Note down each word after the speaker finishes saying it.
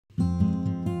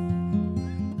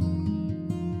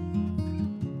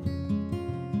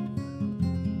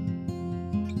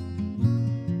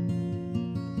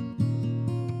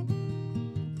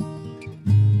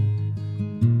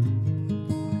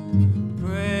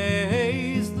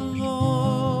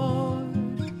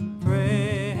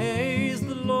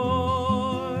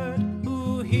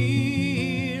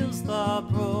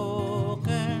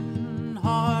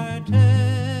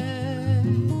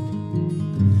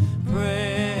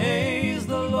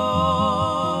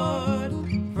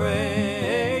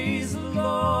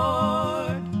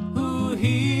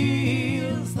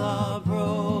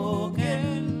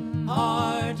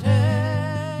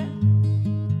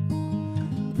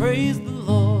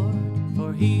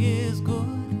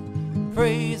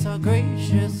praise our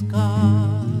gracious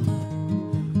God.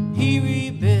 He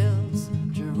rebuilds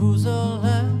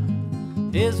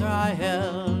Jerusalem,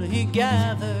 Israel he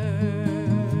gathers.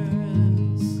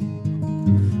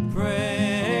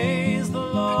 Praise the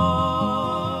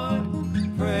Lord,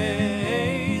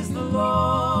 praise the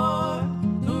Lord,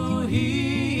 who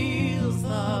heals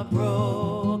the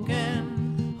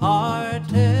broken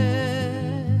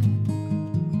hearted.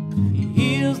 He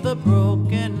heals the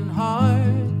broken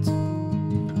heart,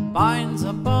 binds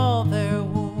up all their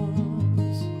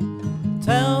wounds,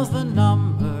 tells the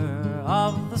number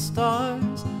of the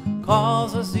stars,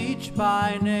 calls us each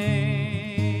by name.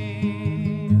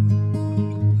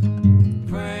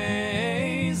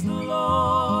 Praise the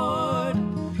Lord,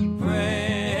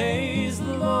 praise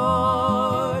the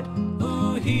Lord,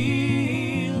 who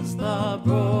heals the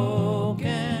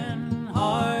broken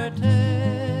hearted.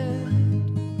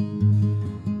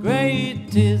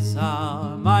 Great is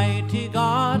our mighty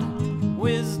God,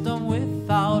 wisdom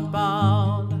without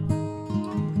bound.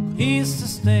 He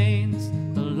sustains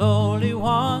the lowly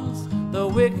ones, the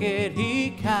wicked he